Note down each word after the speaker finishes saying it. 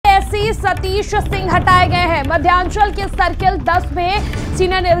मंत्री सतीश सिंह हटाए गए हैं। मध्यांचल के सर्किल 10 में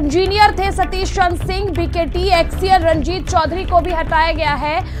सीनियर इंजीनियर थे सतीश चंद्र सिंह। बीकेटी XEN रंजीत चौधरी को भी हटाया गया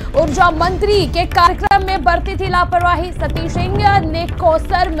है। ऊर्जा मंत्री के कार्यक्रम में बरती थी लापरवाही। सतीश सिंह ने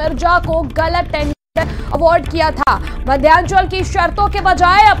कौसर मिर्जा को गलत टेंडर अवार्ड किया था। मध्यांचल की शर्तों के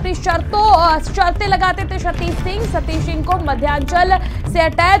बजाय अपनी शर्तें लगाते थे सतीश सिंह को मध्यांचल से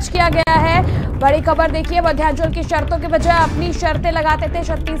अटैच किया गया है। बड़ी खबर देखिए, मध्यांचल की शर्तों के बजाय अपनी शर्तें लगाते थे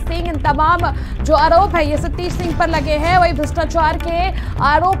सतीश सिंह। इन तमाम जो आरोप है ये सतीश सिंह पर लगे हैं। वही भ्रष्टाचार के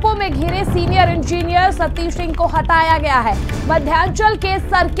आरोपों में घिरे सीनियर इंजीनियर सतीश सिंह को हटाया गया है। मध्यांचल के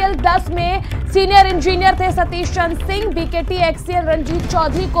सर्किल 10 में सीनियर इंजीनियर थे सतीश चंद्र सिंह। बीकेटी XEN रंजीत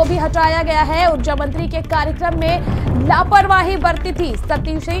चौधरी को भी हटाया गया है। ऊर्जा मंत्री के कार्यक्रम में लापरवाही बरती थी।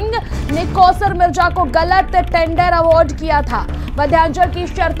 सतीश सिंह ने कौसर मिर्जा को गलत टेंडर अवार्ड किया था। मध्यांचल की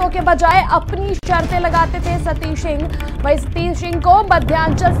शर्तों के बजाय अपनी शर्तें लगाते थे सतीश सिंह। वही सतीश सिंह को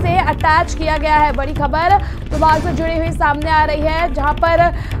मध्यांचल से अटैच किया गया है। बड़ी खबर विभाग से जुड़ी हुई सामने आ रही है, जहां पर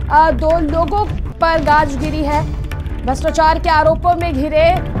 2 लोगों पर गाज गिरी है। भ्रष्टाचार के आरोपों में घिरे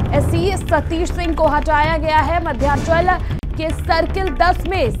एससी सतीश सिंह को हटाया गया है। मध्यांचल के सर्किल 10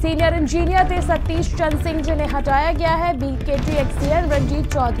 में सीनियर इंजीनियर थे सतीश चंद्र सिंह जिन्हें हटाया गया है। बीकेटी XEN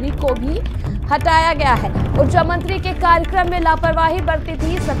रंजीत चौधरी को भी हटाया गया है। ऊर्जा मंत्री के कार्यक्रम में लापरवाही बरती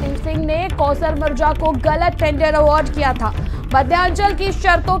थी। सतीश सिंह ने कौसर मिर्जा को गलत टेंडर अवार्ड किया था। मध्यांचल की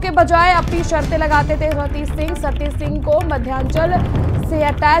शर्तों के बजाय अपनी शर्तें लगाते थे सतीश सिंह को मध्यांचल से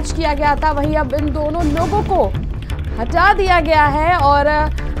अटैच किया गया था। वहीं अब इन दोनों लोगों को हटा दिया गया है और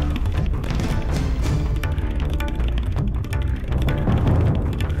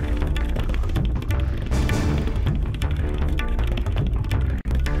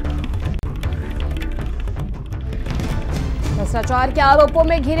भ्रष्टाचार के आरोपों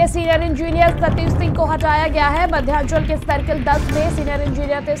में घिरे सीनियर इंजीनियर सतीश सिंह को हटाया गया है। मध्यांचल के सर्किल 10 में सीनियर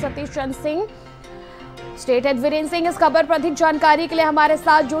इंजीनियर थे सतीश चंद्र सिंह। स्टेट हेड वीरेंद्र सिंह इस खबर पर अधिक जानकारी के लिए हमारे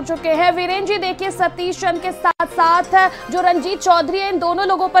साथ जुड़ चुके हैं। वीरेंद्र जी, देखिए सतीश चंद्र के साथ साथ जो रंजीत चौधरी है, इन दोनों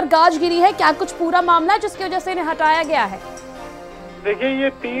लोगों पर गाज गिरी है। क्या कुछ पूरा मामला जिसकी वजह से इन्हें हटाया गया है? देखिए, ये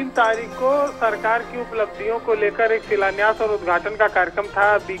 3 तारीख को सरकार की उपलब्धियों को लेकर एक शिलान्यास और उद्घाटन का कार्यक्रम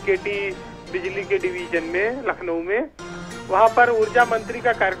था बीकेटी बिजली के डिवीजन में लखनऊ में। वहाँ पर ऊर्जा मंत्री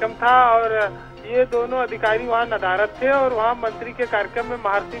का कार्यक्रम था और ये दोनों अधिकारी वहाँ नदारत थे और वहाँ मंत्री के कार्यक्रम में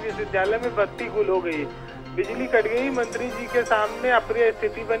महर्षि विश्वविद्यालय में बत्ती गुल हो गई, बिजली कट गई। मंत्री जी के सामने अप्रिय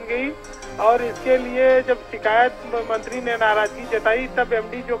स्थिति बन गई और इसके लिए जब शिकायत मंत्री ने नाराजगी जताई, तब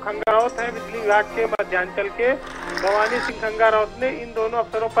MD जो खंगारावत हैं बिजली विभाग के मध्यांचल के, भवानी सिंह खंगारावत ने इन दोनों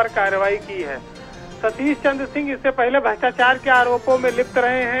अफसरों पर कार्रवाई की है। सतीश चंद्र सिंह इससे पहले भ्रष्टाचार के आरोपों में लिप्त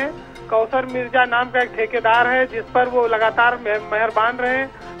रहे हैं। कौसर मिर्जा नाम का एक ठेकेदार है जिस पर वो लगातार मेहरबान रहे।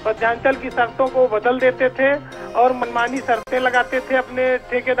 मध्यांचल की शर्तों को बदल देते थे और मनमानी शर्तें लगाते थे अपने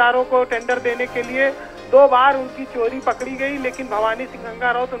ठेकेदारों को टेंडर देने के लिए। 2 बार उनकी चोरी पकड़ी गई, लेकिन भवानी सिंह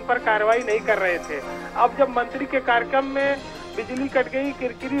खंगारावत उन पर कार्रवाई नहीं कर रहे थे। अब जब मंत्री के कार्यक्रम में बिजली कट गई,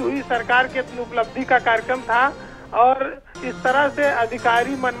 किरकिरी हुई, सरकार के उपलब्धि का कार्यक्रम था और इस तरह से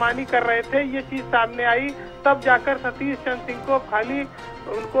अधिकारी मनमानी कर रहे थे, ये चीज सामने आई। तब जाकर सतीश चंद्र सिंह को खाली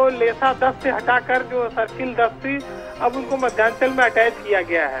उनको लेसा 10 से हटाकर जो सर्किल 10 थी, अब उनको मध्यांचल में अटैच किया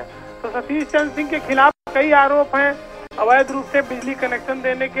गया है। तो सतीश चंद्र सिंह के खिलाफ कई आरोप हैं, अवैध रूप से बिजली कनेक्शन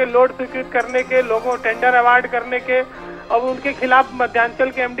देने के, लोड स्वीकृत करने के, लोगों टेंडर अवार्ड करने के। अब उनके खिलाफ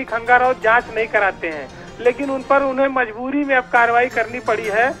मध्यांचल के MD खंगारावत जांच नहीं कराते हैं, लेकिन उन पर उन्हें मजबूरी में अब कार्रवाई करनी पड़ी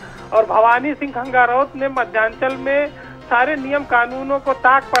है। और भवानी सिंह खंगारावत ने मध्यांचल में सारे नियम कानूनों को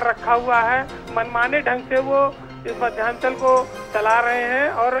ताक पर रखा हुआ है। मनमाने ढंग से वो इस मध्यांचल को चला रहे हैं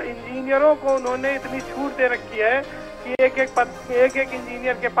और इंजीनियरों को उन्होंने इतनी छूट दे रखी है कि एक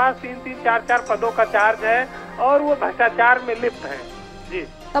इंजीनियर के पास 3-3, 4-4 पदों का चार्ज है और वो भ्रष्टाचार में लिप्त है। जी,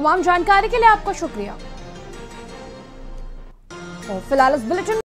 तमाम जानकारी के लिए आपका शुक्रिया। तो फिलहाल इस बुलेटिन